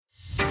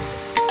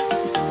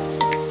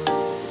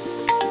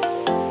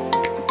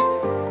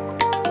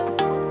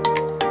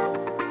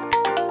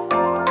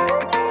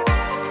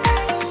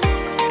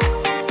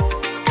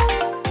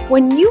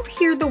When you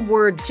hear the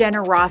word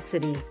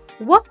generosity,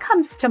 what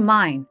comes to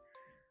mind?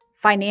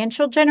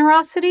 Financial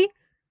generosity?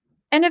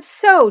 And if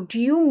so, do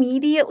you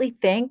immediately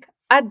think,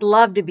 I'd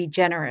love to be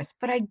generous,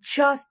 but I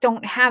just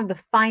don't have the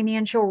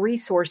financial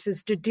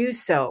resources to do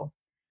so?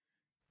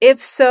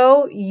 If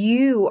so,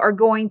 you are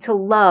going to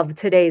love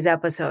today's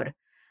episode.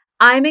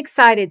 I'm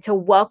excited to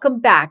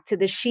welcome back to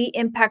the She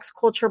Impacts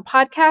Culture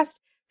podcast,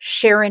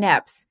 Sharon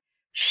Epps.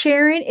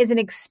 Sharon is an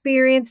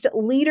experienced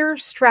leader,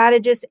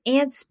 strategist,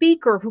 and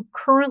speaker who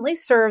currently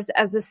serves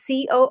as the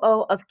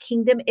COO of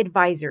Kingdom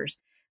Advisors,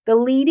 the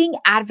leading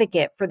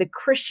advocate for the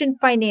Christian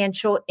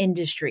financial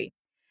industry.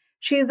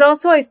 She is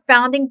also a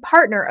founding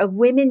partner of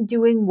Women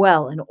Doing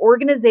Well, an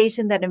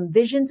organization that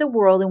envisions a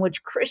world in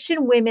which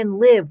Christian women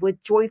live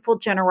with joyful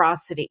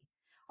generosity,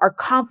 are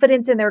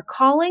confident in their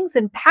callings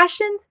and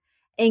passions,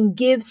 and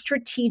give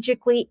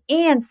strategically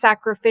and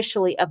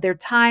sacrificially of their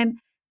time,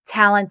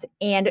 talent,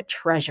 and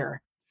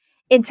treasure.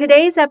 In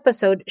today's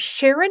episode,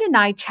 Sharon and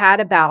I chat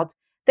about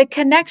the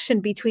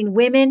connection between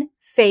women,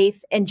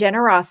 faith, and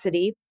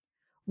generosity.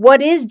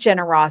 What is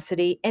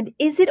generosity, and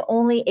is it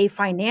only a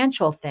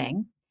financial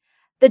thing?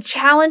 The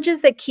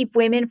challenges that keep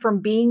women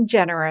from being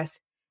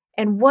generous,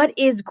 and what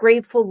is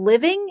grateful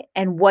living,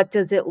 and what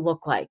does it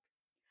look like?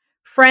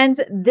 Friends,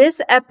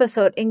 this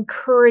episode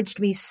encouraged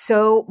me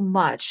so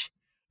much.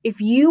 If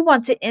you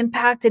want to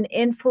impact and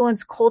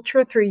influence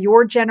culture through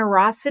your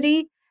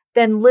generosity,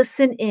 then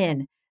listen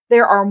in.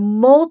 There are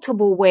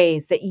multiple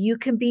ways that you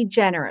can be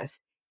generous,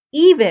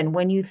 even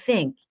when you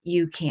think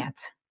you can't.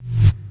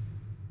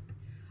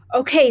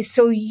 Okay,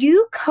 so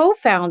you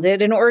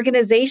co-founded an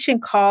organization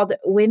called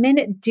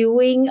Women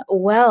Doing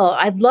Well.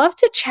 I'd love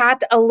to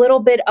chat a little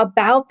bit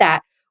about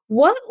that.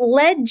 What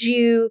led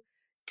you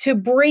to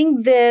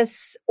bring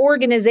this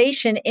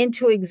organization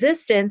into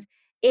existence?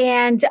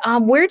 And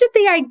where did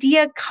the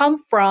idea come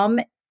from?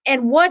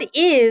 And what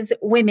is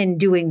Women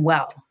Doing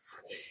Well?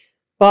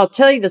 Well, I'll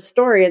tell you the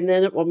story and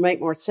then it will make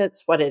more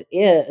sense what it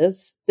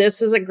is.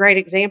 This is a great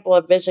example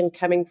of vision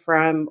coming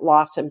from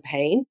loss and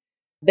pain.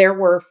 There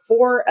were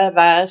four of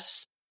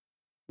us.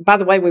 By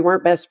the way, we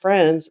weren't best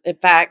friends. In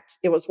fact,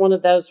 it was one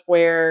of those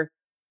where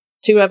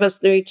two of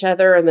us knew each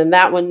other and then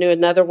that one knew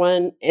another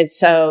one. And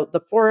so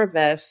the four of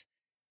us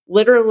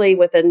literally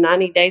within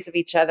 90 days of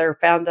each other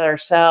found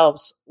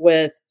ourselves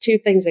with two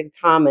things in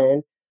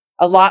common: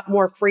 a lot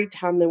more free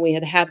time than we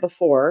had had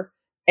before.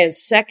 And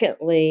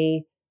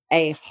secondly,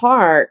 a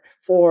heart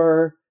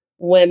for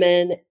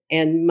women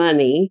and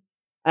money.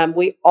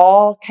 We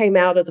all came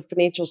out of the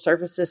financial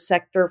services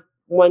sector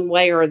one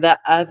way or the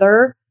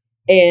other.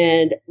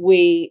 And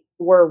we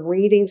were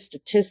reading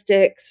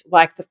statistics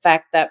like the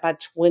fact that by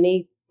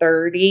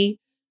 2030,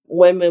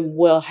 women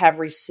will have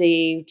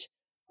received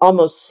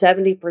almost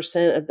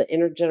 70% of the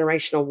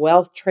intergenerational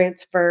wealth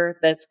transfer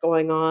that's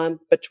going on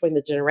between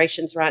the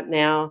generations right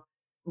now.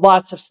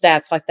 Lots of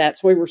stats like that.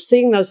 So we were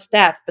seeing those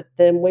stats, but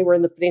then we were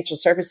in the financial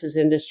services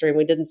industry and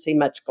we didn't see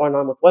much going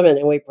on with women.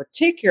 And we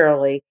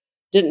particularly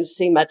didn't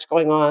see much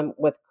going on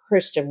with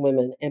Christian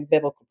women and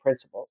biblical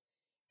principles.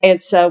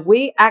 And so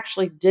we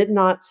actually did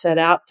not set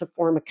out to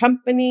form a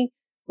company.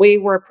 We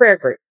were a prayer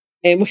group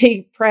and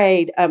we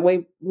prayed.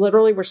 We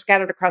literally were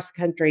scattered across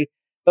the country,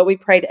 but we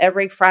prayed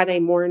every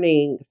Friday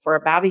morning for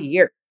about a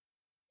year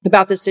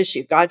about this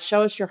issue. God,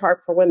 show us your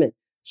heart for women.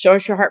 Show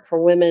us your heart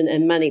for women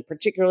and money,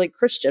 particularly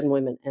Christian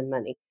women and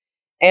money.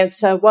 And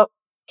so what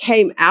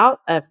came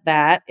out of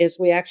that is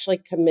we actually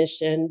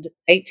commissioned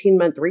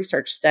 18-month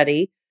research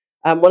study,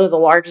 one of the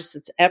largest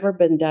that's ever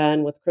been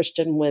done with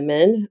Christian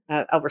women.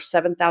 Over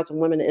 7,000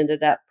 women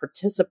ended up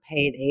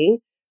participating,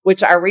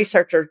 which our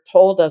researcher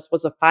told us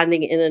was a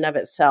finding in and of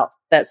itself,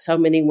 that so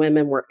many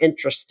women were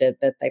interested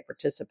that they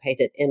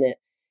participated in it.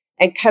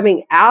 And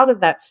coming out of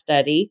that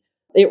study,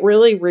 it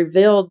really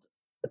revealed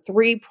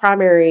three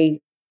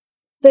primary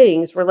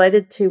things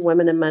related to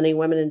women and money,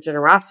 women and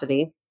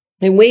generosity.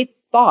 And we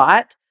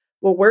thought,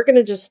 well, we're going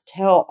to just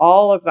tell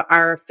all of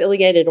our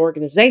affiliated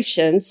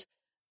organizations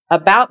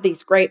about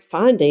these great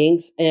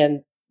findings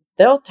and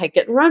they'll take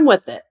it and run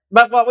with it.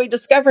 But what we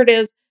discovered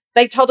is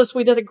they told us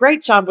we did a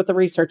great job with the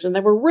research and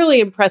they were really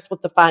impressed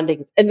with the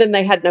findings. And then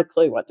they had no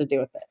clue what to do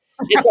with it.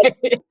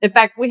 So, in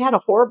fact, we had a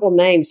horrible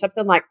name,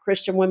 something like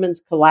Christian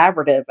Women's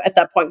Collaborative at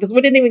that point, because we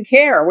didn't even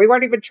care. We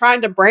weren't even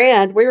trying to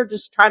brand. We were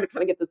just trying to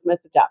kind of get this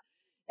message out.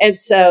 And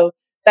so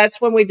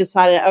that's when we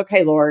decided,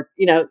 okay, Lord,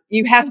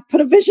 you have put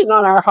a vision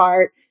on our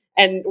heart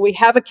and we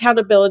have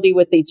accountability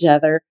with each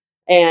other.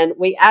 And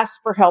we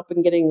asked for help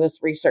in getting this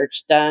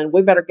research done.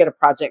 We better get a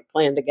project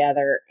plan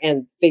together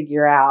and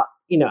figure out,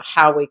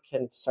 how we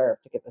can serve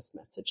to get this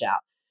message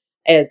out.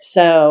 And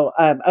so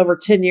over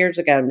 10 years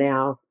ago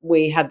now,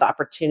 we had the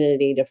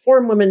opportunity to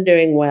form Women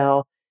Doing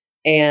Well.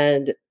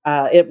 And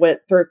it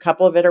went through a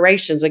couple of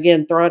iterations.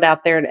 Again, throw it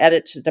out there and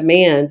edit to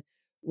demand.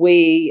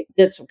 We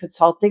did some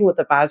consulting with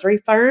advisory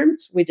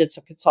firms. We did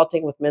some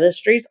consulting with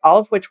ministries, all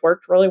of which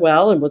worked really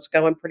well and was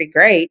going pretty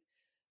great.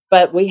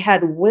 But we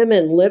had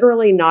women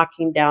literally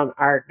knocking down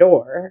our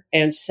door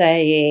and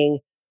saying,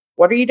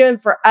 What are you doing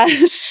for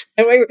us?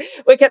 And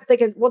we kept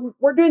thinking, well,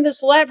 we're doing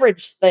this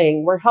leverage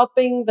thing. We're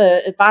helping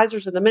the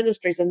advisors and the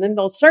ministries, and then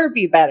they'll serve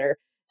you better.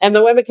 And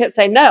the women kept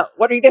saying, no,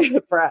 what are you doing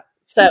for us?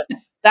 So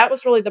that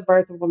was really the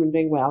birth of Women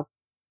Doing Well.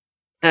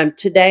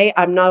 Today,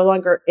 I'm no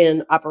longer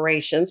in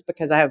operations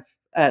because I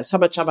have so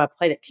much on my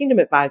plate at Kingdom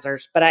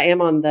Advisors, but I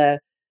am on the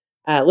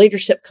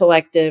leadership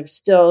collective,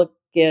 still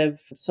give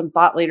some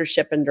thought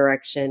leadership and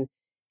direction.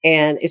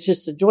 And it's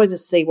just a joy to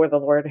see where the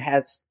Lord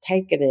has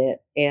taken it.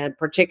 And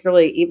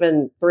particularly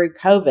even through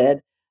COVID,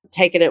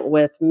 taken it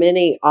with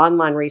many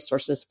online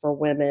resources for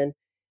women.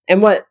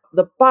 And what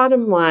the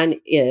bottom line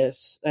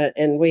is,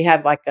 and we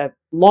have like a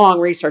long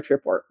research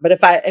report, but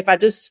if I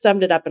just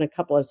summed it up in a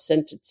couple of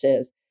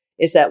sentences,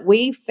 is that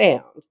we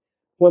found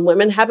when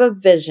women have a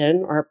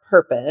vision or a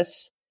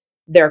purpose,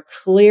 they're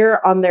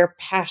clear on their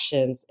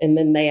passions, and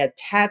then they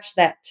attach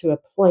that to a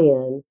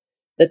plan,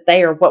 that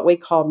they are what we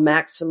call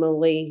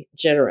maximally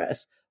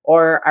generous,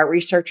 or our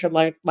researcher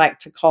like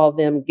to call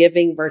them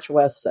giving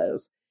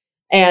virtuosos.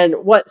 And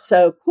what's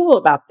so cool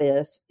about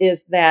this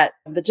is that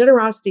the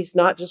generosity is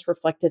not just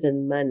reflected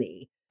in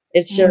money.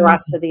 It's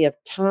generosity of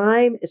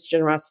time. It's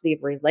generosity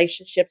of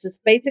relationships. It's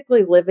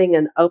basically living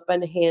an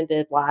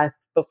open-handed life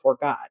before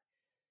God.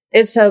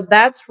 And so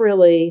I'm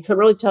really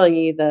telling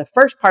you the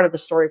first part of the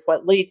story of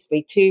what leads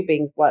me to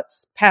being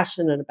what's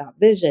passionate about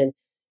vision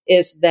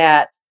is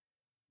that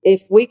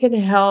if we can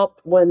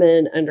help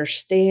women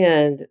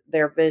understand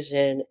their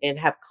vision and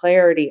have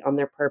clarity on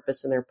their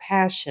purpose and their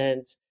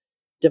passions,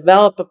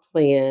 develop a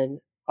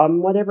plan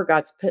on whatever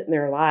God's put in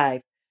their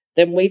life,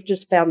 then we've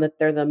just found that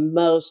they're the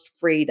most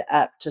freed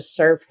up to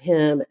serve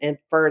Him and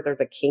further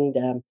the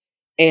kingdom.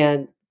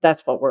 And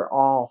that's what we're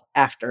all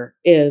after,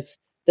 is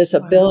this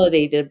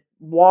ability to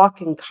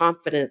walk in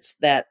confidence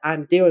that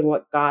I'm doing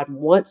what God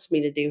wants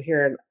me to do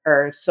here on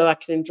earth so I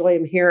can enjoy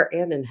Him here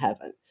and in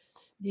heaven.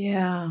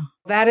 Yeah,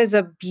 that is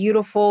a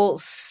beautiful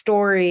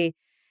story.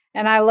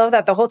 And I love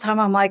that. The whole time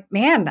I'm like,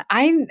 man,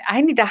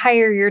 I need to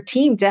hire your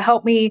team to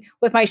help me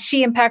with my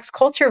She Impacts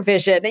Culture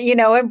vision,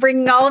 and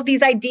bringing all of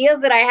these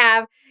ideas that I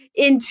have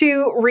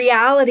into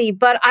reality.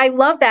 But I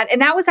love that.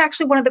 And that was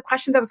actually one of the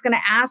questions I was going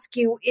to ask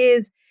you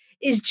is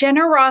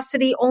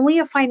generosity only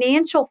a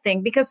financial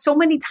thing? Because so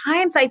many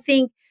times I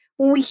think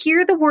when we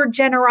hear the word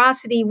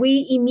generosity,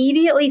 we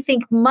immediately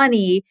think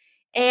money.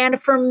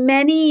 And for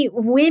many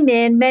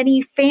women,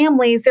 many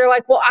families, they're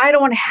like, well, I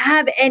don't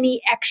have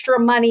any extra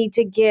money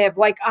to give.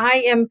 Like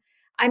I'm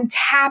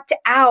tapped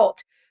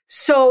out.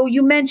 So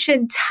you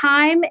mentioned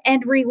time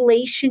and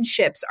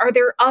relationships. Are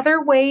there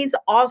other ways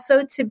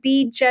also to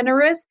be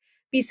generous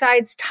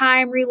besides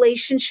time,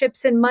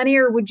 relationships, and money?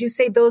 Or would you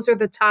say those are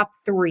the top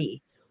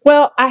three?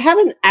 Well, I have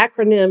an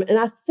acronym, and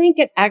I think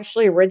it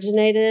actually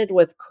originated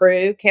with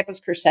Cru, Campus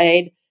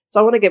Crusade. So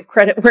I want to give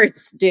credit where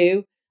it's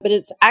due, but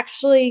it's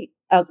actually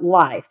a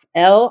life,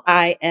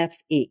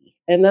 LIFE.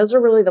 And those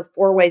are really the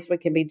four ways we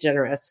can be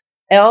generous.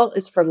 L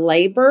is for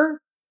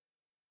labor.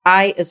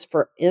 I is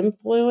for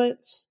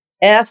influence.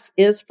 F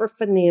is for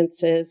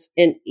finances,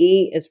 and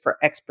E is for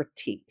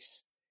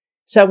expertise.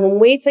 So when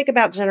we think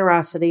about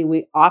generosity,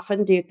 we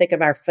often do think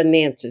of our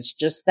finances,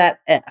 just that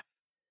F.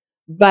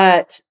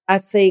 But I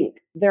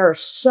think there are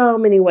so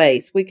many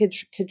ways we could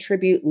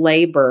contribute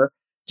labor,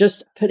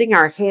 just putting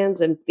our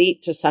hands and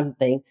feet to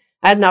something.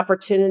 I had an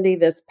opportunity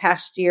this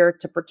past year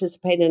to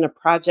participate in a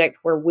project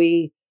where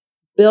we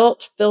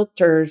built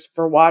filters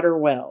for water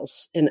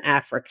wells in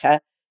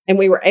Africa. And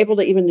we were able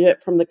to even do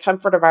it from the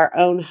comfort of our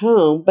own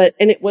home.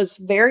 And it was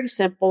very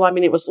simple. I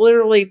mean, it was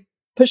literally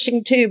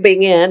pushing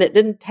tubing in. It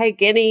didn't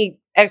take any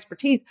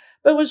expertise,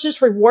 but it was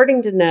just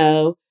rewarding to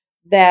know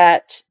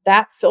that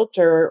that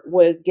filter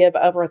would give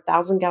over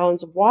 1,000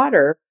 gallons of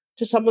water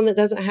to someone that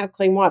doesn't have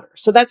clean water.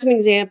 So that's an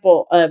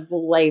example of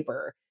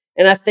labor.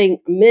 And I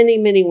think many,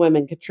 many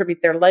women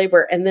contribute their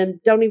labor and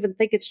then don't even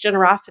think it's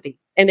generosity.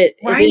 And it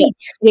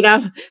is,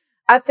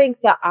 I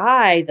think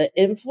the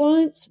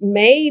influence,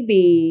 may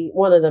be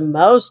one of the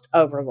most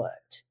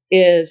overlooked,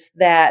 is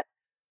that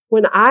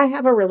when I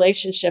have a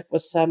relationship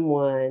with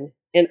someone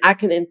and I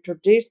can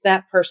introduce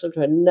that person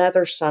to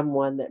another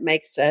someone that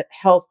makes a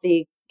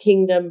healthy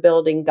kingdom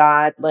building,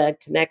 God led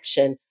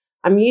connection,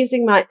 I'm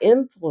using my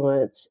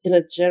influence in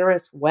a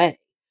generous way.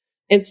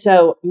 And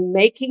so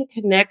making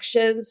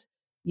connections,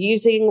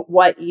 using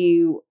what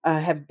you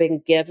have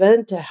been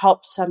given to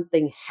help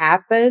something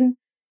happen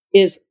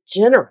is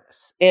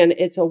generous. And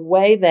it's a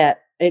way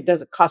that it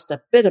doesn't cost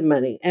a bit of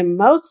money. And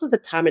most of the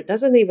time, it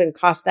doesn't even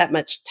cost that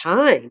much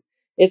time.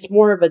 It's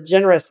more of a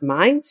generous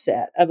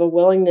mindset of a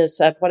willingness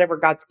of whatever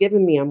God's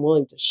given me, I'm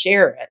willing to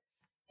share it.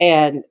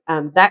 And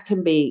that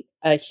can be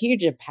a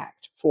huge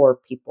impact for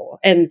people.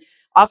 And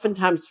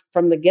oftentimes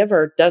from the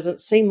giver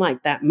doesn't seem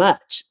like that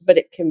much, but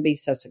it can be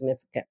so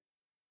significant.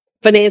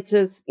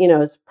 Finances,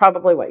 is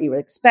probably what you would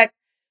expect.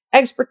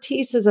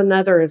 Expertise is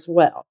another as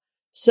well.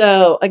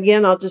 So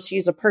again, I'll just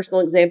use a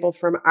personal example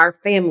from our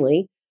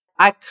family.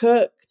 I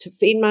cook to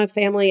feed my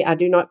family. I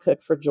do not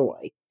cook for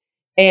joy.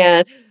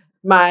 And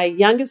my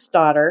youngest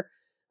daughter,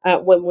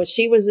 when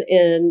she was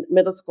in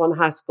middle school and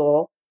high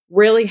school,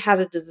 really had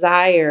a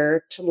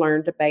desire to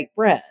learn to bake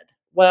bread.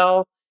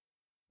 Well,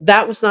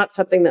 that was not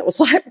something that was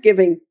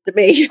life-giving to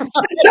me. They're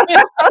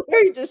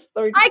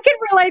I can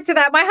relate to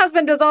that. My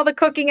husband does all the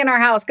cooking in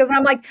our house because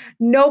I'm like,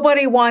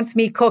 nobody wants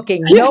me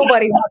cooking.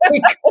 Nobody wants me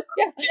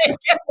yeah. cooking.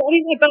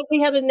 Anyway, but we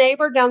had a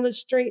neighbor down the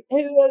street who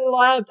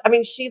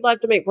she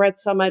loved to make bread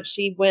so much.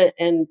 She went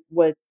and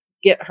would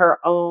get her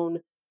own,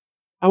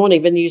 I won't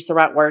even use the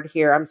right word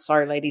here. I'm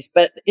sorry, ladies,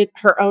 but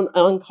her own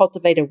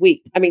uncultivated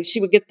wheat. I mean, she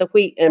would get the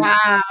wheat and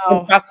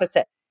Wow. process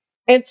it.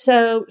 And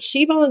so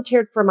she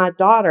volunteered for my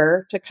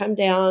daughter to come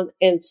down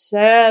and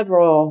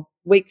several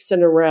weeks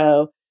in a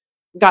row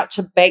got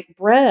to bake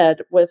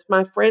bread with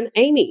my friend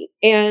Amy.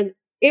 And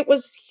it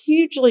was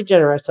hugely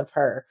generous of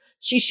her.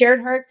 She shared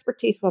her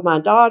expertise with my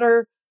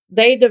daughter.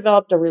 They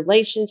developed a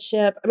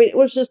relationship. I mean, it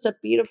was just a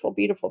beautiful,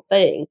 beautiful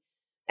thing.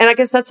 And I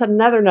guess that's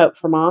another note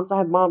for moms. I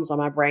have moms on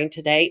my brain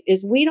today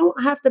is we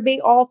don't have to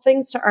be all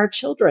things to our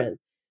children.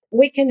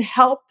 We can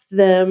help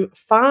them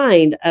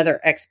find other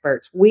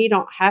experts. We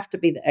don't have to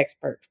be the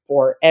expert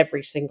for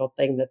every single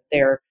thing that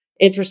they're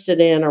interested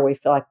in or we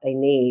feel like they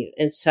need.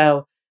 And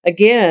so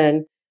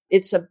again,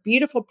 it's a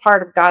beautiful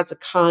part of God's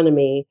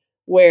economy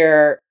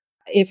where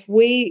if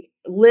we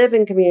live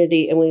in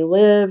community and we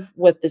live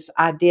with this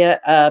idea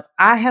of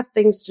I have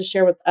things to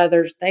share with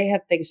others, they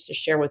have things to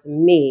share with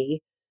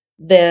me,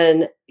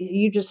 then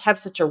you just have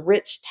such a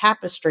rich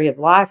tapestry of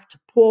life to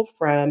pull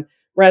from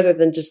rather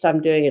than just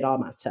I'm doing it all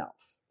myself.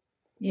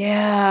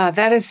 Yeah,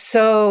 that is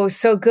so,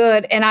 so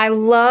good. And I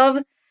love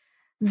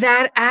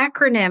that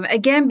acronym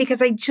again, because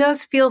I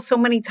just feel so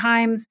many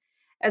times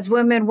as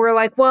women, we're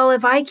like, well,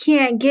 if I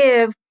can't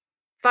give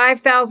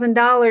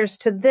 $5,000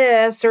 to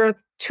this or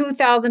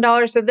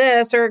 $2,000 to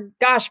this or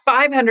gosh,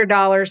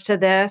 $500 to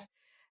this,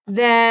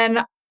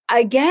 then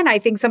again, I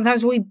think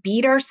sometimes we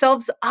beat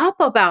ourselves up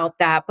about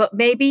that, but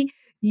maybe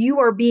you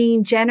are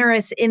being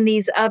generous in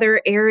these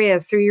other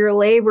areas through your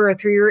labor,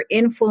 through your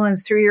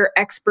influence, through your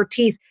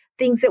expertise,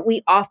 things that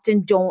we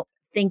often don't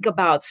think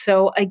about.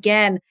 So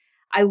again,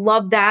 I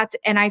love that.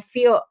 And I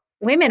feel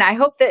women, I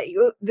hope that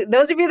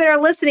those of you that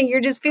are listening,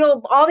 you just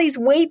feel all these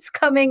weights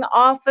coming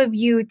off of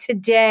you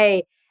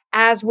today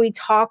as we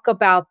talk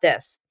about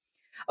this.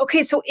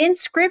 Okay, so in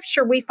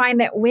scripture, we find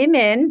that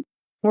women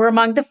were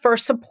among the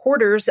first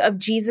supporters of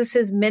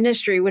Jesus's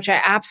ministry, which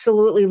I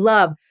absolutely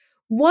love.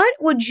 What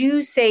would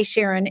you say,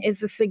 Sharon, is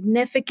the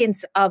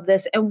significance of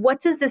this, and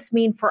what does this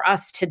mean for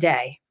us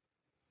today?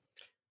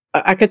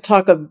 I could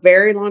talk a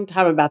very long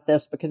time about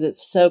this because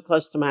it's so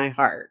close to my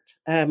heart.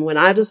 When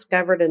I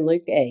discovered in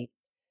Luke 8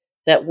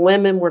 that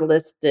women were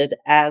listed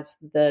as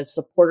the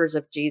supporters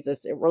of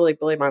Jesus, it really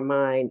blew my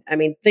mind. I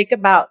mean, think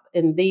about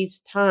in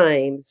these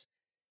times,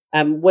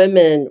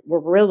 women were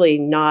really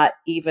not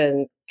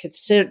even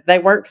considered, they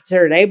weren't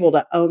considered able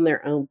to own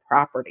their own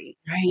property.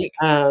 Right.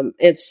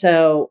 And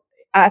so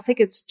I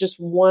think it's just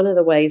one of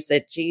the ways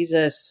that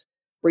Jesus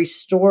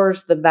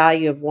restores the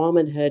value of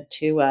womanhood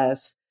to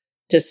us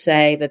to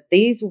say that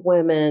these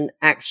women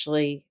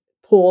actually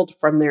pulled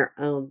from their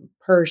own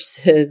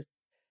purses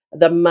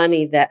the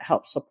money that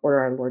helps support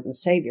our Lord and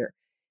Savior.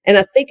 And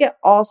I think it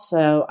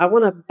also, I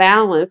want to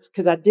balance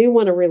because I do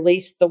want to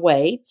release the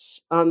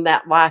weights on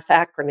that life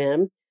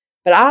acronym.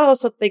 But I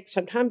also think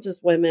sometimes as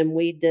women,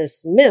 we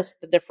dismiss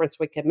the difference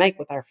we can make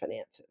with our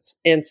finances.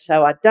 And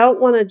so I don't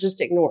want to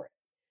just ignore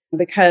it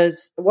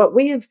because what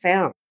we have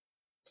found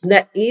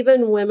that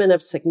even women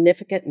of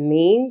significant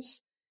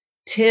means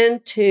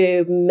tend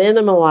to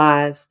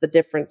minimize the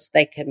difference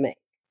they can make.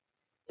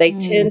 They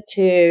Mm. tend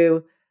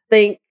to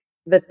think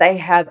that they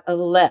have a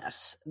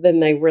less than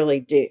they really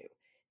do.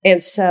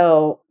 And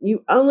so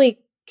you only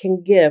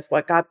can give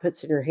what God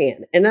puts in your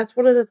hand. And that's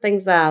one of the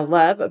things that I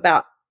love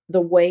about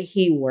the way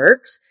he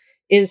works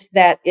is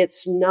that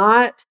it's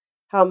not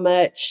how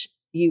much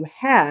you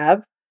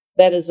have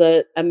that is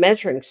a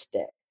measuring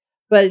stick,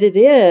 but it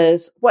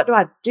is what do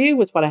I do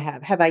with what I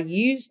have? Have I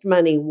used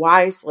money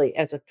wisely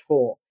as a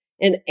tool?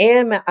 And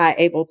am I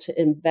able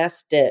to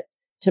invest it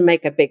to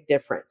make a big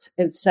difference?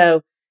 And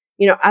so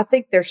I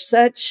think there's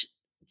such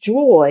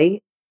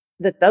joy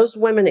that those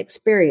women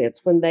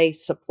experience when they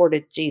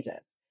supported Jesus.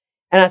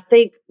 And I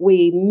think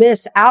we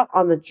miss out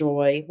on the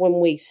joy when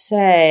we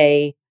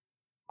say,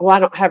 well, I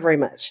don't have very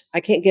much.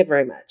 I can't give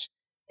very much.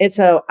 And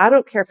so I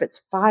don't care if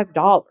it's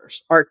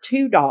 $5 or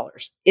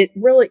 $2. It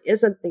really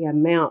isn't the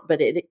amount,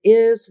 but it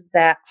is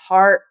that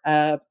heart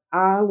of,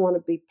 I want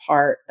to be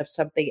part of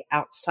something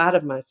outside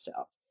of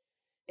myself.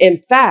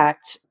 In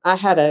fact, I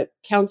had a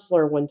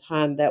counselor one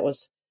time that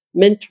was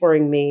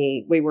mentoring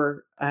me. We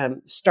were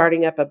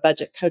starting up a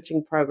budget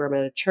coaching program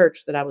at a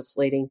church that I was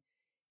leading.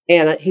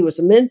 And he was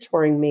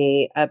mentoring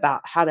me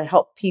about how to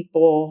help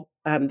people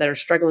that are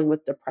struggling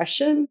with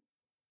depression.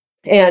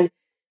 And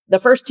the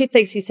first two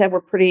things he said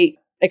were pretty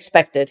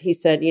expected. He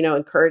said,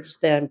 encourage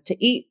them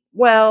to eat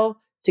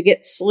well, to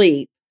get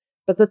sleep.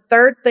 But the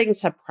third thing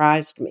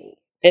surprised me.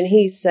 And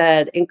he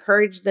said,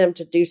 encourage them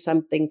to do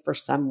something for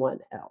someone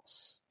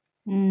else.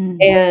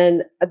 Mm.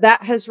 And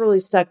that has really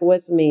stuck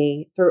with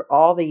me through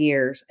all the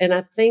years. And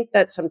I think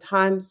that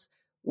sometimes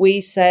we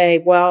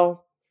say,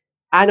 well,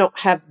 I don't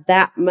have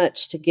that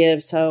much to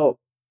give. So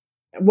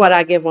what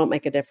I give won't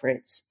make a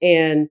difference.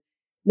 And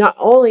not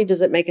only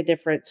does it make a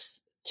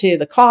difference to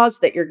the cause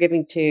that you're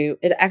giving to,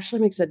 it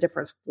actually makes a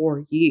difference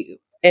for you.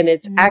 And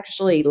it's Mm.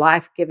 actually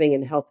life giving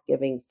and health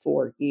giving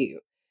for you.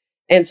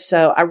 And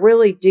so I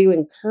really do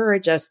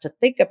encourage us to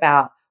think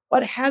about,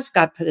 what has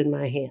God put in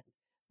my hand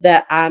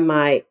that I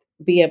might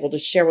be able to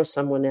share with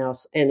someone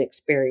else and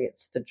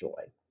experience the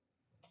joy.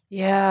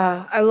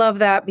 Yeah, I love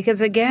that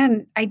because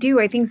again, I do.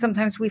 I think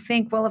sometimes we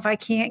think, well, if I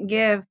can't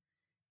give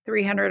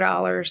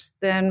 $300,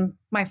 then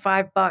my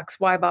 $5,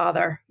 why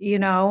bother?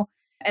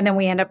 And then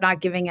we end up not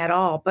giving at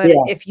all. But Yeah,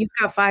 if you've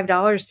got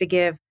 $5 to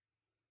give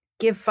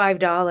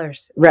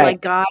 $5. right.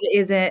 Like God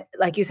isn't,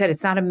 like you said,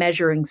 it's not a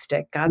measuring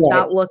stick. God's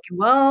not Yes. looking,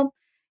 well,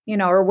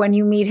 or when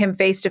you meet him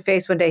face to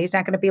face one day, he's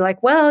not going to be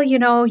like, well,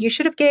 you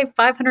should have gave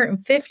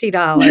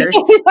 $550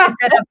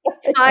 instead of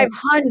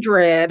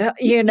 500.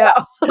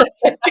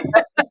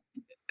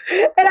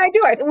 And I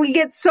do it. We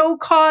get so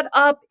caught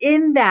up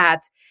in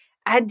that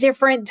at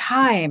different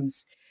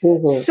times.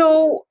 Mhm.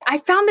 So I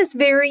found this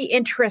very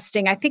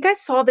interesting. I think I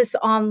saw this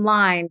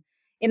online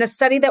in a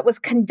study that was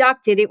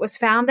conducted. It was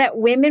found that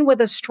women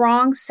with a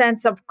strong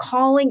sense of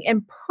calling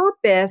and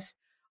purpose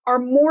are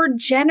more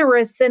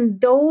generous than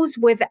those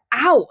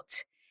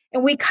without.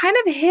 And we kind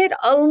of hit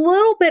a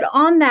little bit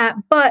on that,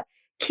 but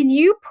can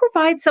you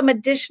provide some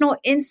additional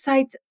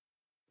insights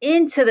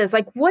into this?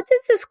 Like, what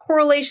does this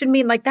correlation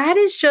mean? Like, that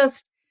is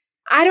just,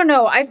 I don't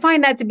know. I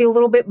find that to be a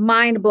little bit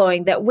mind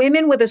blowing that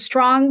women with a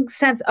strong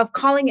sense of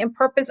calling and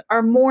purpose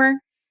are more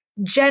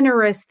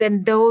generous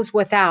than those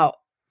without.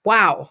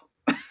 Wow.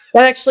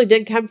 That actually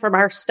did come from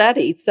our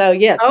study. So,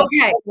 yes, that's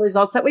Okay. the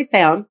results that we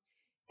found.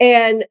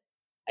 And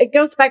it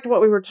goes back to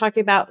what we were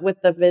talking about with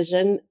the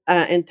vision,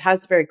 and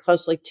ties very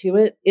closely to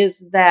it,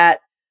 is that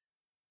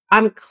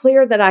I'm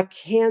clear that I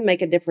can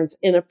make a difference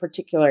in a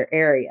particular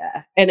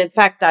area. And in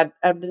fact, I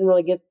didn't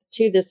really get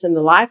to this in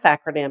the LIFE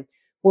acronym.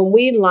 When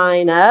we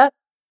line up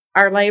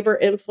our labor,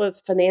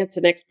 influence, finance,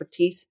 and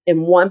expertise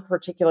in one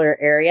particular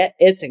area,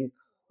 it's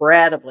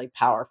incredibly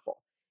powerful.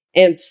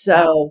 And Wow.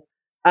 so,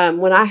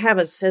 when I have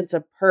a sense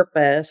of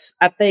purpose,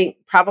 I think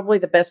probably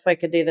the best way I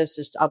could do this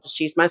is, I'll just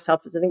use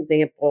myself as an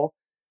example.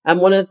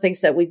 One of the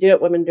things that we do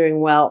at Women Doing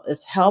Well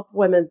is help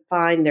women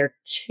find their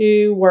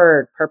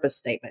 2-word purpose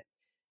statement.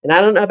 And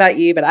I don't know about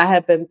you, but I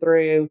have been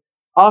through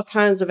all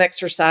kinds of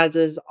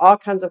exercises, all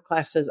kinds of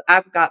classes.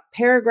 I've got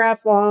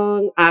paragraph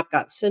long, I've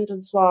got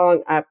sentence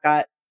long, I've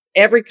got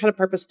every kind of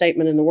purpose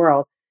statement in the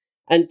world,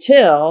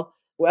 until,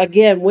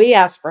 again, we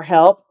asked for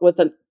help with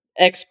an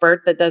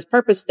expert that does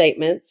purpose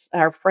statements,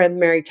 our friend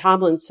Mary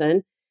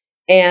Tomlinson.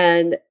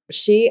 And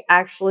she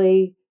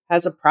actually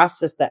has a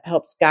process that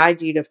helps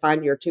guide you to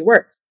find your 2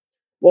 words.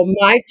 Well,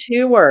 my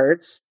 2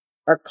 words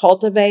are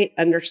cultivate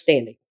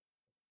understanding.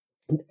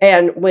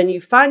 And when you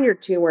find your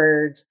 2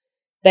 words,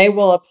 they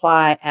will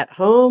apply at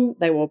home.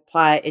 They will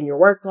apply in your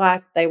work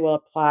life. They will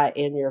apply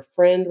in your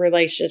friend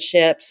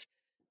relationships.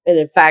 And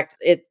in fact,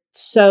 it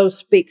so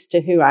speaks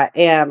to who I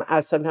am. I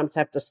sometimes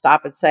have to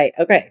stop and say,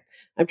 okay,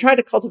 I'm trying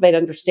to cultivate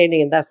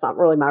understanding, and that's not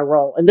really my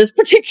role in this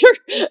particular,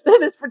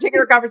 this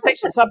particular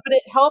conversation. So, but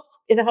it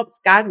helps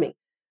guide me.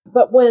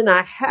 But when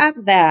I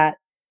have that,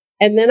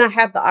 and then I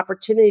have the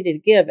opportunity to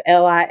give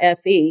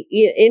LIFE,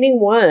 any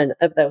one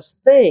of those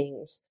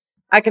things,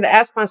 I could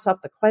ask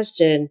myself the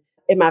question,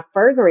 am I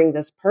furthering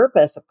this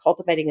purpose of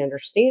cultivating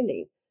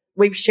understanding?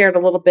 We've shared a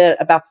little bit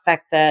about the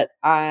fact that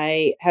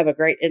I have a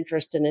great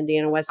interest in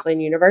Indiana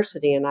Wesleyan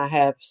University, and I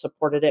have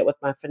supported it with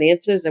my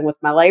finances and with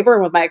my labor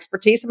and with my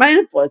expertise and my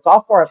influence,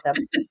 all 4 of them,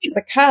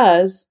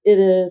 because it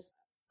is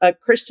a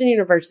Christian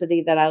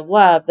university that I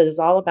love, that is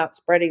all about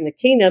spreading the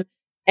kingdom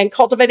and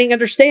cultivating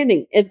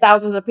understanding in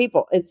thousands of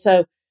people. And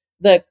so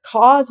the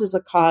cause is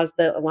a cause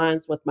that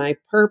aligns with my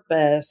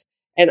purpose,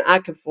 and I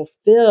can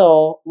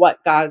fulfill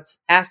what God's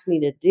asked me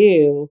to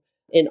do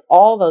in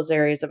all those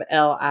areas of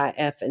L, I,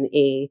 F, and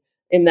E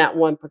in that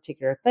one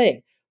particular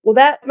thing. Well,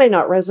 that may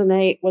not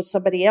resonate with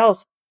somebody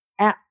else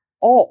at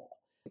all.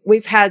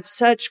 We've had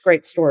such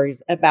great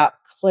stories about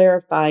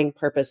clarifying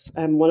purpose.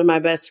 One of my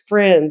best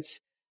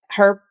friends,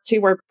 her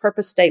 2-word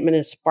purpose statement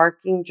is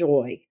sparking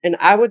joy. And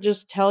I would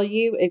just tell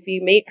you, if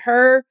you meet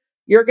her,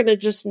 you're going to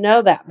just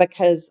know that,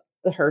 because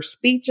her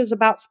speech is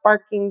about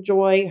sparking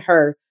joy.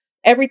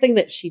 Everything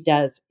that she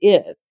does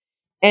is.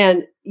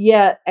 And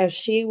yet, as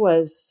she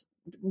was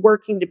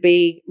working to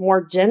be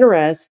more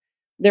generous,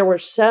 there were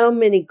so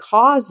many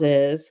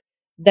causes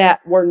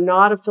that were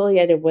not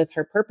affiliated with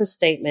her purpose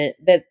statement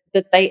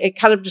it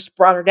kind of just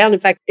brought her down. In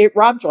fact, it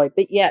robbed joy,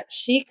 but yet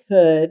she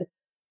could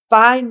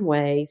find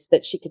ways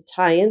that she could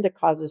tie into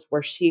causes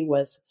where she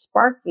was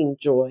sparking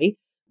joy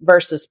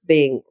versus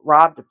being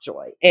robbed of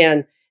joy.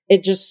 And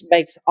it just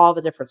makes all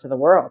the difference in the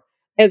world.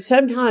 And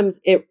sometimes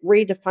it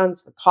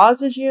redefines the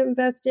causes you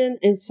invest in,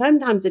 and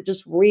sometimes it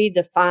just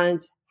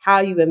redefines how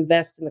you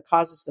invest in the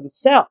causes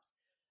themselves.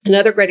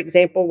 Another great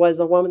example was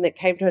a woman that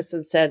came to us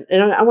and said,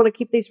 and I want to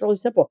keep these really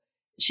simple.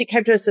 She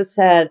came to us and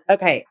said,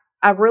 okay,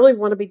 I really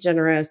want to be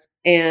generous,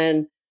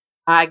 and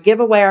I give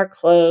away our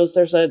clothes.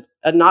 There's a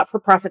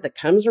not-for-profit that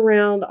comes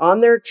around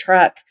on their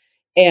truck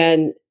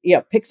and,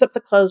 picks up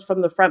the clothes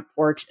from the front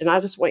porch. And I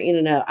just want you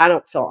to know, I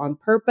don't feel on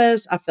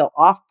purpose. I feel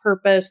off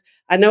purpose.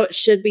 I know it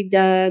should be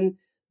done,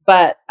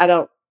 but I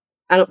don't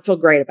feel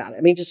great about it.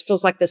 I mean, it just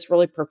feels like this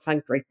really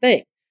perfunctory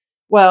thing.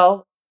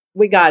 Well,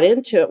 we got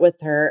into it with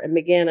her and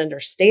began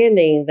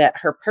understanding that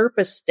her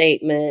purpose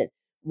statement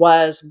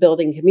was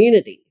building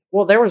community.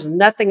 Well, there was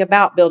nothing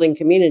about building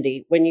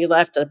community when you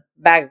left a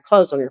bag of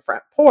clothes on your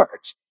front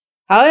porch.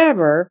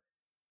 However,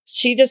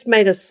 she just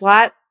made a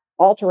slight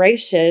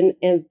alteration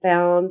and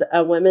found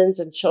a women's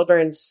and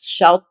children's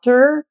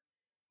shelter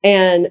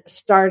and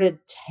started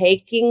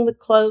taking the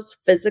clothes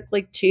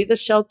physically to the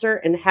shelter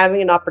and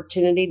having an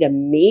opportunity to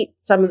meet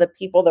some of the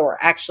people that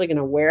were actually going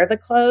to wear the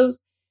clothes.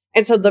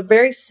 And so the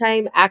very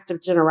same act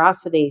of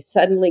generosity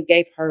suddenly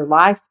gave her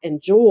life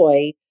and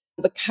joy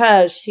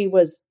because she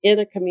was in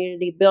a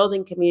community,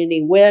 building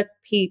community with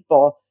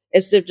people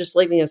instead of just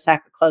leaving a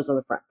sack of clothes on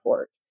the front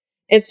porch.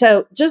 And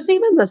so just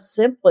even the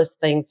simplest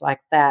things like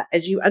that,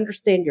 as you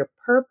understand your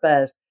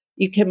purpose,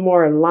 you can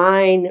more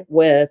align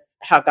with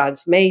how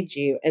God's made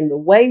you and the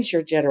ways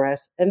you're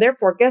generous. And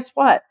therefore, guess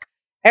what?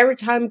 Every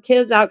time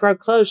kids outgrow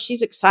clothes,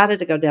 she's excited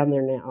to go down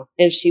there now.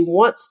 And she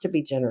wants to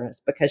be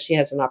generous because she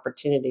has an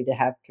opportunity to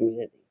have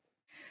community.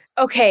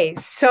 Okay,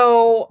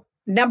 so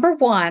number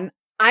one,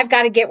 I've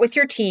got to get with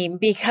your team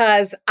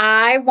because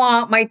I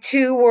want my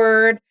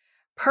 2-word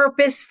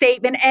purpose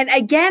statement. And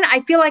again,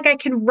 I feel like I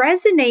can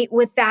resonate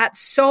with that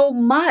so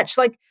much.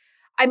 Like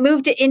I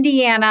moved to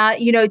Indiana,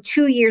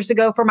 2 years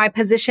ago for my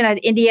position at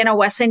Indiana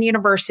Wesleyan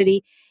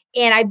University.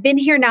 And I've been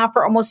here now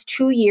for almost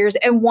 2 years.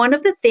 And one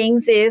of the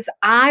things is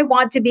I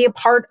want to be a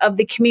part of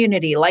the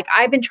community. Like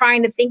I've been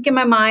trying to think in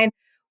my mind,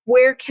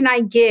 where can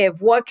I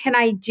give? What can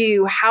I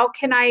do? How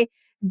can I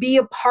be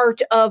a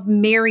part of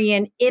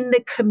Marion in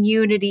the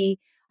community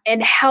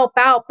and help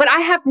out? But I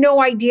have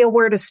no idea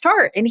where to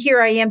start. And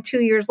here I am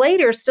 2 years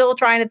later, still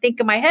trying to think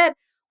in my head,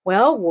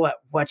 well,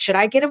 what should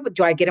I get?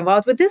 Do I get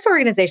involved with this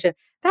organization,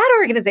 that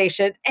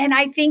organization? And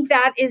I think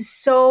that is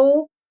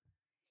so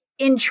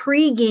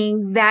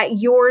intriguing that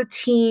your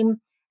team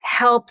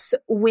helps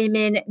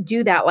women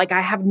do that. Like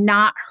I have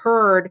not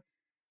heard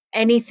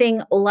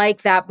anything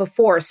like that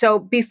before. So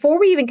before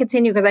we even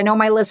continue, because I know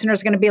my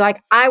listeners are going to be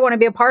like, I want to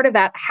be a part of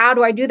that. How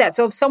do I do that?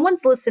 So if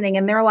someone's listening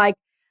and they're like,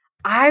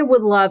 I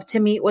would love to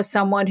meet with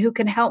someone who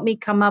can help me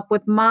come up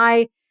with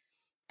my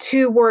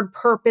 2-word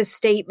purpose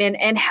statement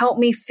and help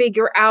me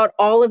figure out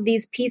all of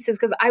these pieces,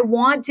 because I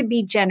want to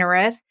be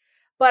generous,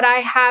 but I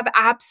have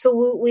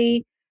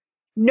absolutely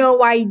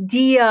no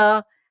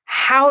idea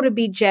how to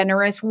be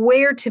generous,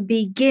 where to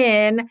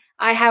begin.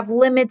 I have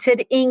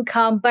limited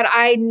income, but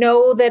I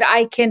know that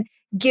I can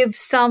give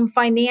some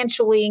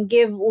financially and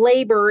give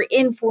labor,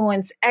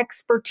 influence,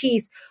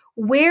 expertise.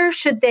 Where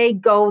should they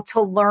go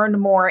to learn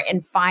more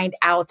and find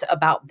out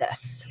about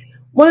this?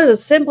 One of the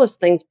simplest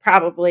things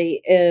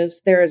probably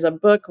is there is a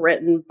book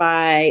written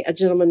by a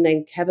gentleman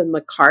named Kevin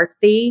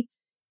McCarthy,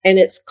 and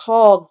it's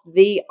called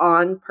The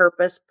On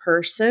Purpose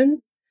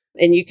Person.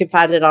 And you can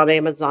find it on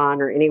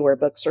Amazon or anywhere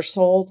books are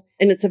sold.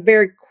 And it's a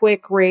very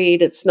quick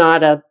read. It's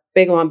not a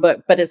big long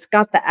book, but it's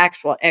got the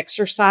actual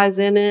exercise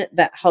in it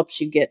that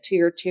helps you get to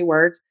your 2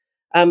 words.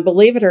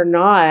 Believe it or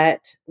not,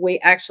 we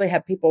actually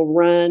have people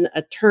run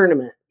a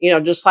tournament,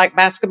 just like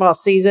basketball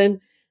season.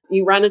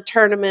 You run a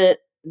tournament.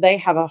 They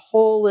have a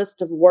whole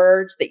list of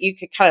words that you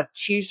could kind of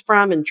choose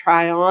from and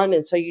try on.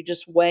 And so you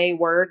just weigh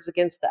words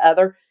against the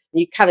other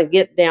and you kind of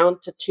get down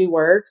to 2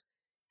 words.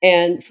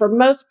 And for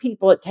most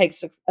people, it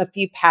takes a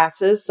few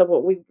passes. So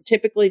what we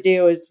typically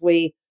do is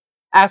we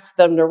ask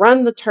them to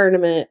run the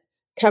tournament,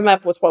 come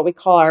up with what we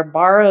call our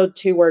borrowed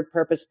 2-word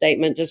purpose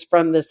statement, just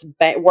from this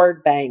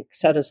word bank,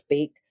 so to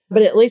speak.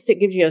 But at least it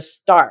gives you a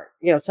start,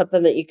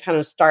 something that you kind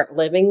of start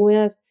living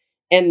with.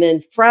 And then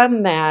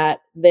from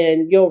that,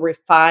 then you'll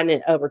refine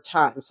it over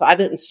time. So I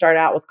didn't start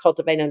out with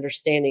cultivate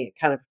understanding.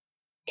 It kind of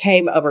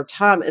came over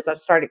time as I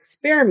started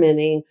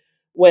experimenting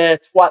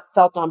with what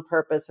felt on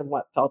purpose and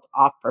what felt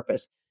off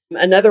purpose.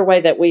 Another way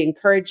that we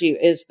encourage you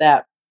is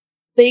that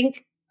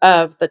think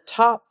of the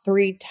top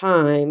 3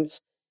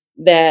 times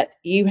that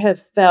you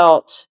have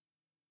felt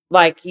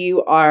like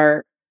you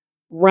are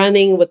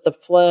running with the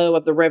flow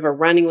of the river,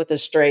 running with the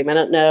stream. I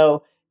don't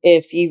know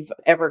if you've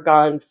ever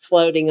gone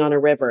floating on a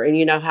river and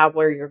you know how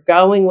where you're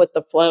going with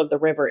the flow of the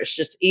river, it's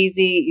just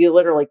easy. You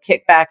literally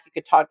kick back. You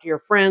could talk to your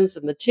friends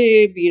in the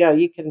tube,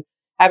 you can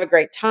have a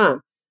great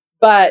time.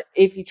 But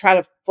if you try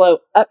to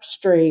float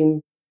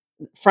upstream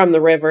from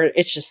the river,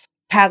 it's just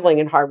paddling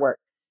and hard work.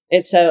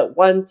 And so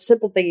one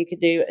simple thing you could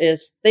do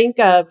is think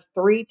of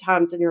 3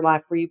 times in your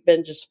life where you've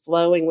been just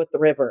flowing with the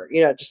river.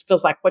 It just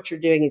feels like what you're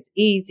doing is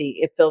easy.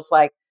 It feels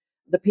like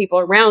the people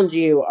around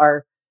you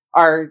are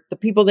the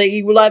people that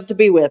you love to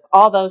be with,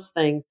 all those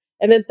things.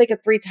 And then think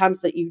of 3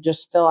 times that you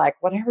just feel like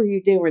whatever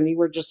you do when you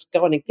were just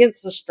going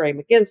against the stream,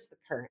 against the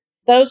current.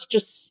 Those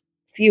just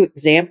few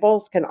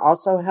examples can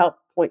also help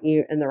point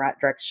you in the right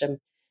direction.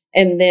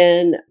 And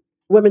then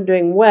Women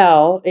Doing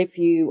Well, if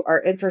you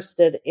are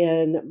interested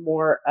in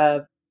more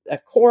of a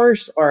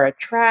course or a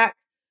track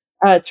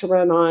to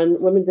run on.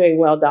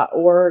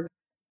 WomenDoingWell.org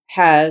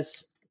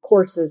has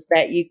courses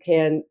that you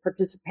can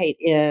participate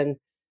in,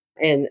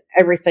 and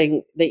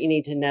everything that you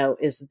need to know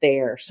is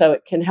there. So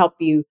it can help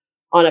you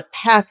on a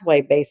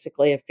pathway,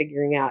 basically, of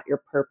figuring out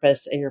your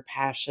purpose and your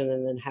passion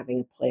and then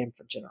having a plan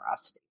for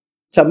generosity.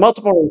 So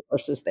multiple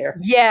resources there.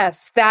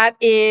 Yes, that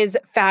is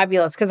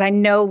fabulous because I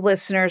know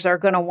listeners are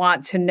going to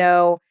want to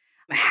know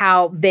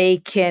how they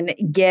can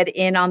get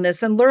in on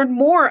this and learn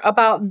more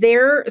about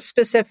their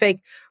specific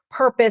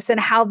purpose and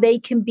how they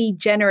can be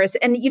generous.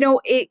 And,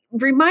 it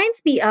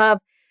reminds me of,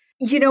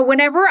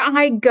 whenever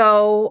I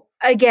go,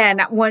 again,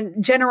 when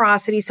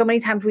generosity, so many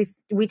times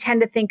we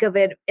tend to think of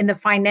it in the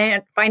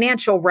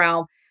financial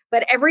realm.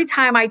 But every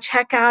time I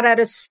check out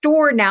at a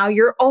store now,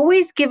 you're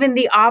always given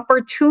the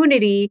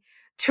opportunity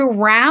to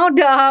round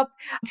up,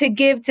 to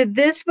give to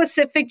this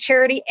specific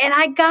charity. And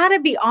I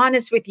gotta be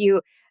honest with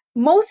you,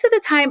 most of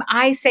the time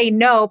I say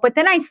no, but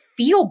then I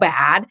feel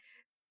bad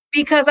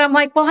because I'm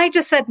like, well, I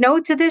just said no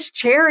to this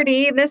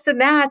charity and this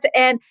and that.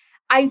 And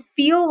I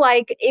feel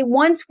like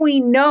once we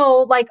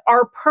know like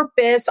our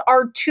purpose,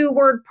 our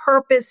 2-word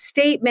purpose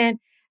statement,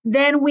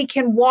 then we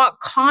can walk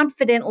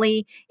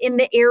confidently in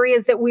the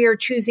areas that we are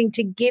choosing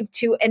to give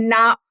to and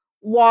not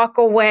walk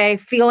away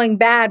feeling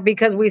bad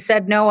because we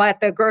said no at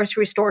the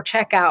grocery store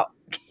checkout.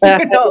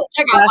 Checkout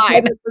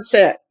line.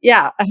 100%.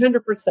 Yeah,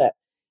 100%.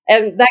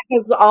 And that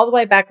goes all the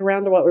way back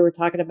around to what we were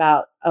talking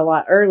about a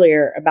lot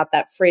earlier about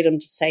that freedom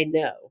to say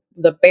no.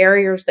 The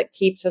barriers that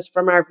keeps us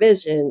from our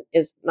vision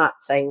is not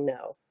saying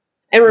no.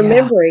 And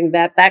remembering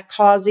that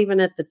cause, even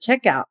at the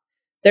checkout,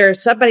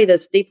 there's somebody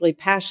that's deeply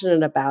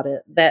passionate about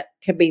it that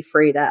can be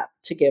freed up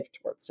to give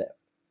towards it.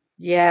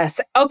 Yes.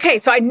 Okay.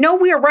 So I know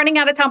we are running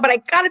out of time, but I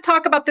got to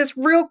talk about this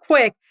real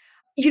quick.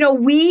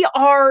 We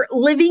are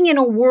living in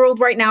a world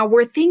right now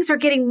where things are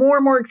getting more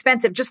and more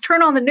expensive. Just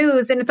turn on the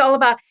news and it's all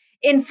about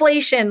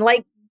inflation.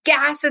 Like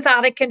gas is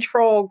out of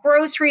control.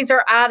 Groceries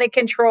are out of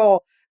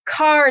control.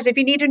 Cars, if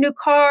you need a new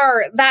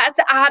car, that's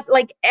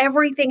like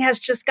everything has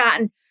just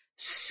gotten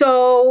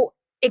so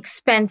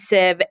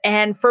expensive.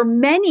 And for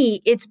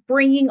many, it's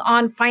bringing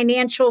on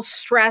financial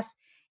stress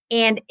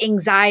and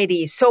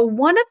anxiety. So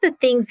one of the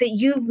things that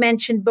you've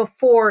mentioned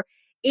before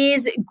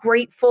is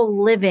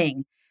grateful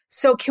living.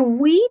 So can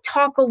we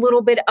talk a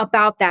little bit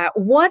about that?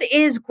 What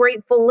is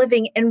grateful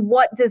living and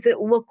what does it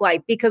look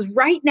like? Because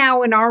right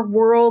now in our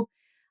world,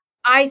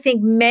 I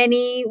think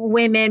many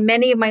women,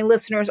 many of my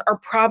listeners are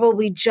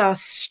probably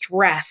just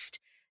stressed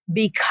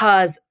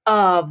because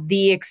of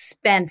the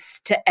expense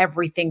to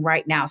everything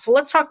right now. So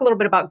let's talk a little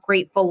bit about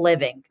grateful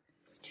living.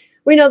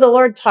 We know the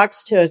Lord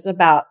talks to us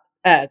about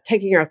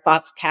taking our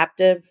thoughts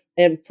captive.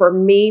 And for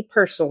me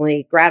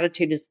personally,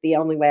 gratitude is the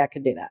only way I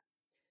can do that.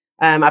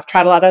 I've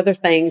tried a lot of other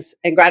things,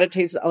 and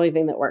gratitude is the only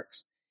thing that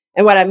works.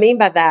 And what I mean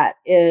by that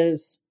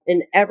is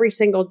in every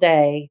single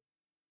day,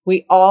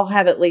 we all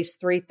have at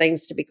least 3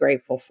 things to be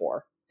grateful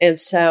for. And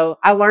so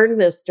I learned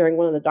this during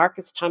one of the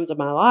darkest times of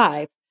my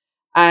life.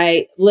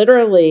 I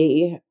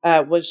literally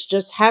was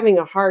just having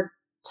a hard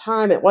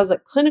time. It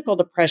wasn't clinical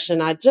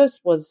depression. I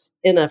just was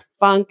in a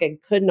funk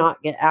and could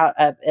not get out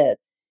of it.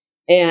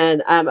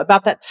 And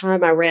about that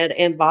time, I read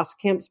Ann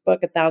Voskamp's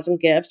book, 1,000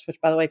 Gifts, which,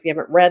 by the way, if you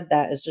haven't read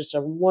that, is just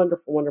a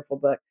wonderful, wonderful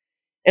book.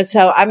 And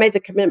so I made the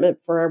commitment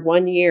for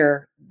 1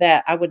 year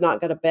that I would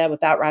not go to bed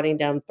without writing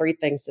down 3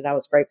 things that I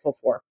was grateful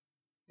for.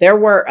 There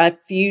were a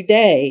few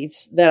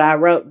days that I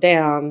wrote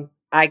down,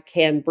 I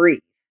can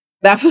breathe.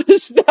 That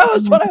was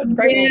what I was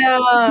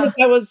grateful for.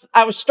 Because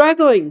I was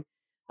struggling.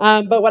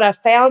 But what I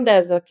found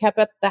as I kept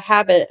up the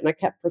habit and I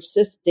kept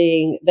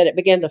persisting, that it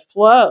began to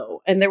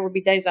flow. And there would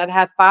be days I'd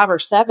have 5 or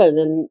 7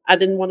 and I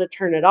didn't want to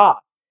turn it off.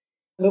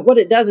 But what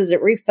it does is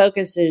it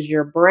refocuses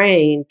your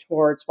brain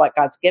towards what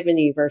God's given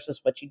you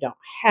versus what you don't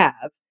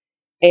have.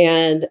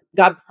 And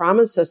God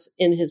promises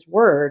in his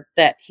word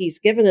that he's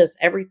given us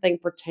everything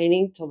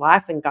pertaining to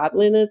life and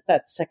godliness.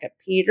 That's 2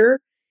 Peter.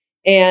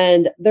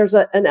 And there's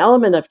an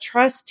element of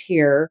trust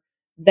here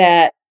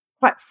that,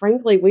 quite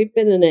frankly, we've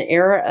been in an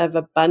era of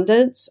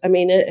abundance. I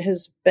mean, it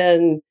has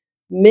been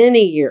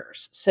many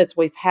years since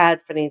we've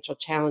had financial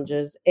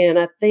challenges. And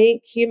I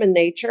think human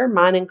nature,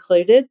 mine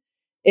included,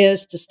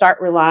 is to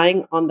start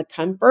relying on the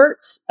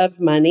comfort of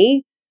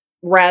money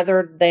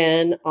rather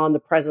than on the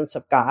presence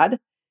of God.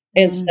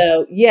 And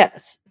so,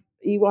 yes,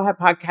 you will have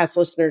podcast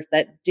listeners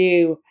that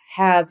do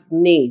have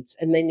needs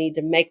and they need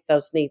to make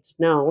those needs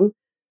known.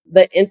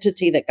 The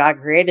entity that God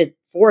created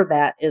for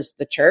that is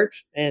the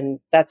church. And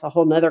that's a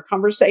whole nother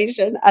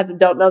conversation. I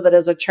don't know that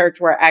as a church,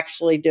 we're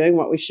actually doing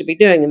what we should be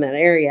doing in that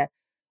area.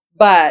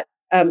 But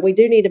we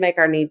do need to make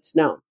our needs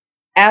known.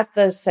 At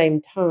the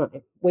same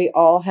time, we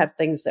all have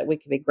things that we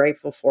can be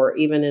grateful for,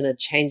 even in a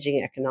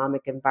changing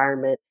economic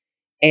environment.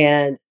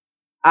 And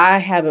I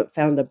haven't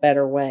found a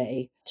better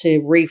way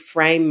to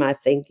reframe my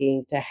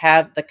thinking, to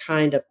have the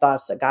kind of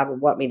thoughts that God would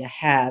want me to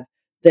have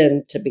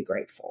than to be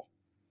grateful.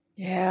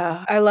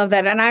 Yeah, I love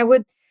that. And I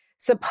would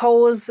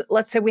suppose,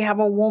 let's say we have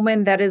a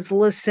woman that is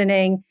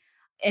listening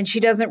and she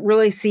doesn't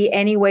really see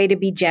any way to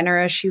be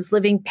generous. She's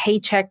living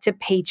paycheck to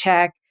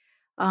paycheck.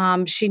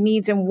 She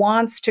needs and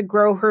wants to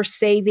grow her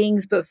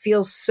savings, but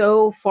feels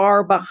so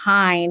far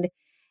behind.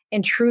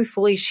 And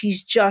truthfully,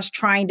 she's just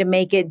trying to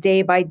make it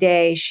day by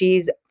day.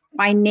 She's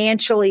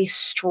financially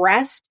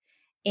stressed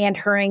and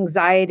her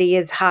anxiety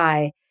is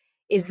high.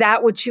 Is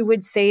that what you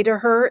would say to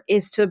her?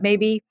 Is to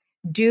maybe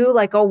do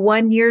like a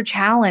 1 year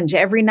challenge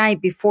every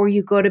night before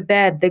you go to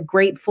bed, the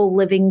Grateful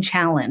Living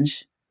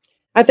Challenge?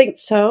 I think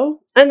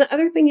so. And the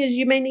other thing is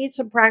you may need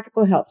some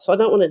practical help. So I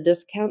don't want to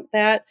discount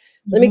that.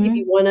 Let me give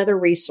you Mhm. one other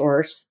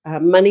resource,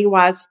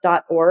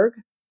 moneywise.org.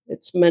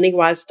 It's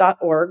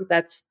moneywise.org.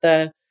 That's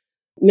the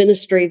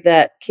ministry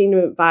that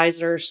Kingdom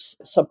Advisors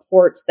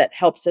supports that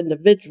helps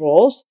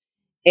individuals.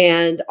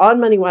 And on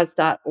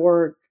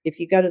moneywise.org, if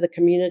you go to the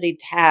community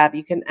tab,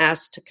 you can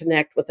ask to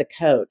connect with a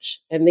coach.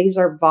 And these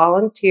are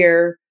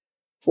volunteer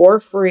for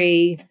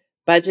free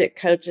budget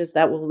coaches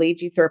that will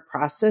lead you through a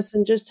process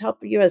and just help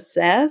you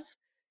assess,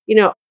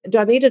 do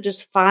I need to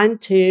just fine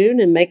tune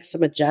and make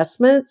some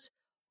adjustments?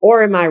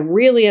 Or am I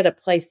really at a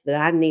place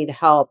that I need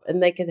help?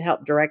 And they can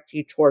help direct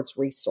you towards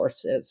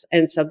resources.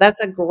 And so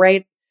that's a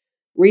great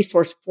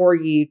resource for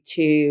you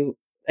to,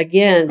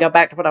 again, go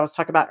back to what I was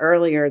talking about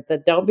earlier,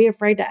 that don't be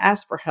afraid to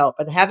ask for help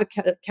and have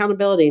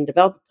accountability and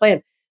develop a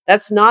plan.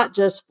 That's not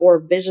just for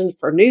vision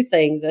for new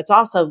things. It's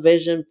also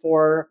vision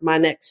for my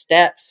next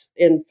steps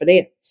in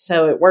finance.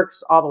 So it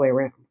works all the way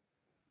around.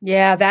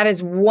 Yeah, that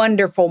is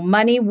wonderful.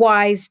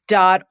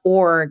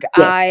 Moneywise.org. Yes.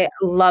 I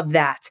love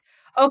that.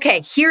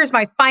 Okay, here's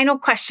my final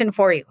question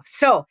for you.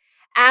 So,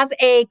 as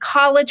a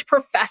college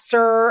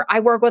professor,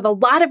 I work with a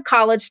lot of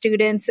college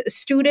students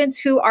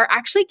who are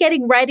actually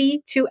getting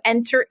ready to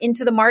enter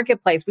into the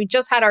marketplace. We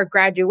just had our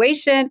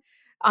graduation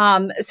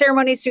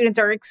ceremony. Students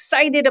are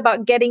excited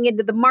about getting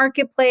into the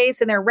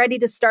marketplace and they're ready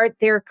to start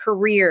their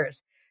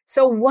careers.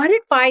 So, what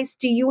advice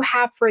do you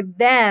have for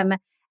them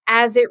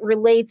as it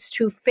relates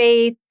to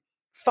faith,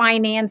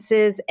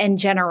 finances, and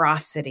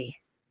generosity?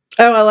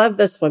 Oh, I love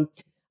this one.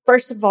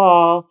 First of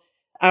all,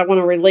 I want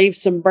to relieve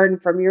some burden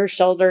from your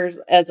shoulders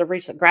as a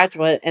recent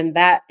graduate. And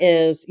that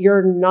is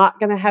you're not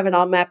going to have it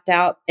all mapped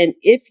out. And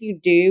if you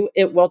do,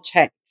 it will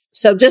change.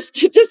 So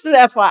just an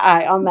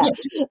FYI on that.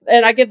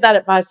 And I give that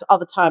advice all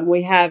the time.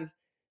 We have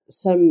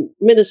some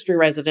ministry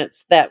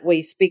residents that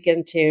we speak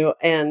into.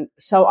 And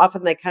so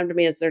often they come to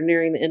me as they're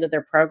nearing the end of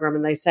their program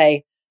and they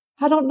say,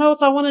 I don't know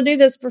if I want to do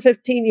this for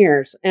 15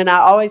 years. And I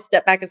always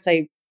step back and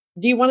say,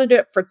 do you want to do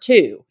it for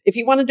 2? If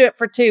you want to do it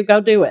for 2, go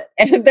do it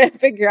and then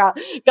figure out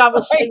God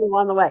will show Right. you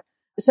along the way.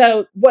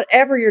 So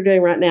whatever you're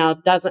doing right now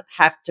doesn't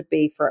have to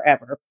be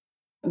forever.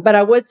 But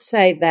I would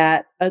say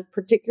that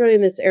particularly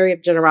in this area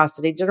of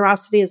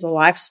generosity is a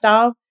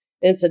lifestyle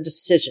and it's a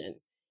decision.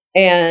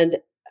 And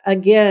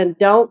again,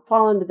 don't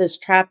fall into this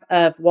trap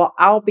of, well,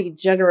 I'll be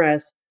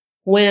generous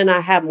when I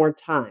have more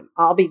time.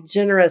 I'll be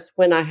generous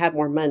when I have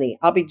more money.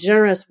 I'll be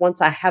generous once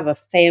I have a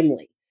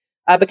family,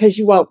 because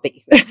you won't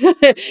be.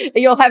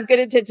 You'll have good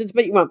intentions,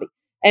 but you won't be.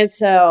 And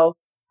so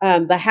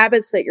the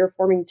habits that you're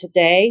forming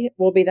today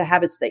will be the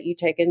habits that you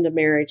take into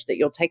marriage, that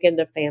you'll take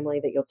into family,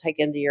 that you'll take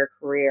into your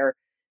career.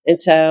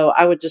 And so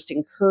I would just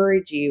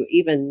encourage you,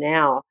 even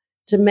now,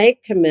 to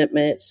make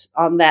commitments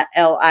on that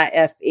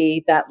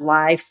LIFE, that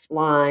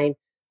lifeline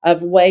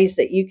of ways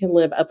that you can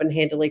live open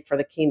handedly for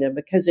the kingdom,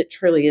 because it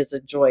truly is a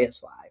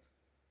joyous life.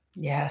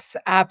 Yes,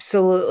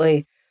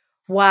 absolutely.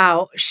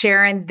 Wow,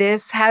 Sharon,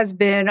 this has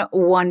been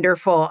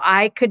wonderful.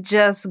 I could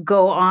just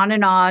go on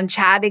and on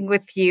chatting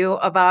with you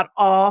about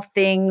all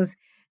things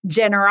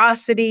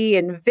generosity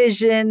and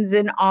visions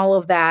and all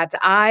of that.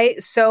 I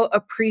so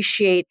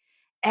appreciate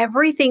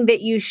everything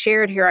that you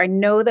shared here. I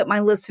know that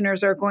my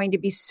listeners are going to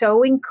be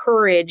so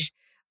encouraged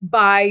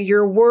by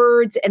your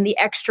words and the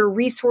extra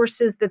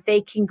resources that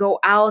they can go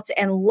out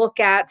and look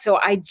at. So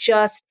I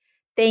just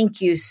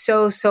thank you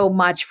so, so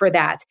much for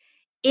that.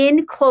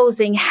 In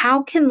closing,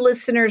 how can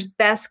listeners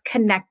best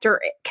connect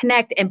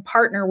and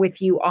partner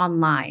with you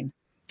online?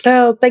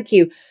 Oh, thank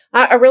you.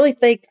 I really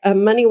think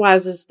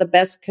MoneyWise is the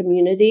best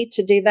community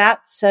to do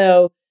that.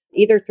 So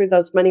either through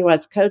those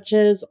MoneyWise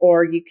coaches,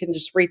 or you can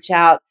just reach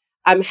out.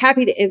 I'm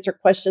happy to answer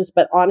questions,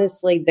 but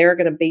honestly, they're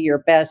going to be your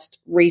best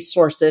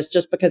resources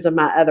just because of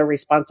my other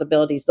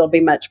responsibilities. They'll be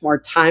much more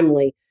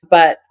timely,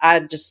 but I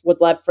just would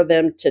love for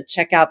them to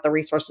check out the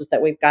resources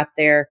that we've got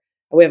there.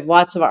 We have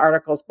lots of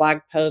articles, blog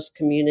posts,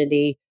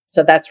 community.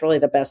 So that's really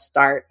the best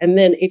start. And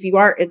then if you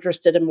are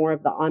interested in more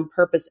of the on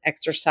purpose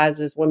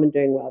exercises,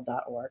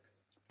 womendoingwell.org.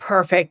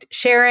 Perfect.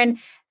 Sharon,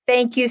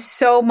 thank you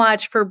so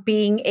much for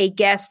being a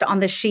guest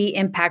on the She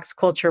Impacts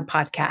Culture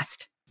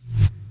podcast.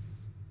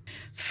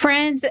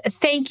 Friends,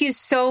 thank you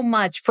so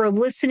much for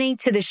listening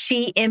to the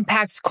She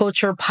Impacts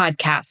Culture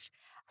podcast.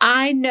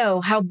 I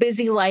know how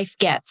busy life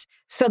gets.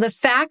 So the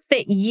fact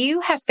that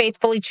you have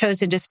faithfully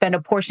chosen to spend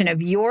a portion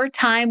of your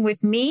time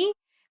with me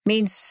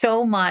means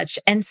so much,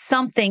 and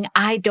something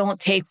I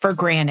don't take for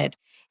granted.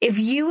 If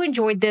you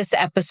enjoyed this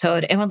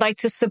episode and would like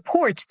to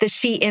support the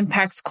She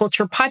Impacts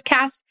Culture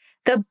podcast,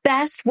 the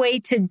best way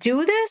to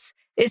do this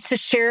is to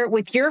share it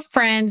with your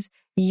friends,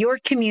 your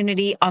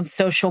community on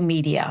social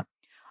media.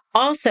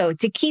 Also,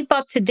 to keep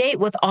up to date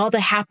with all the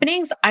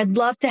happenings, I'd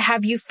love to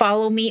have you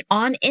follow me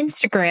on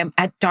Instagram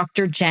at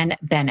Dr. Jen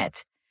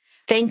Bennett.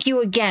 Thank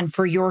you again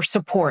for your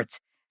support.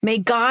 May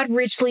God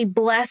richly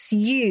bless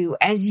you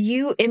as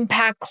you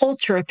impact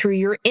culture through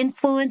your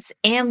influence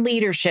and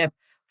leadership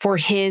for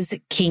His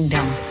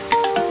kingdom.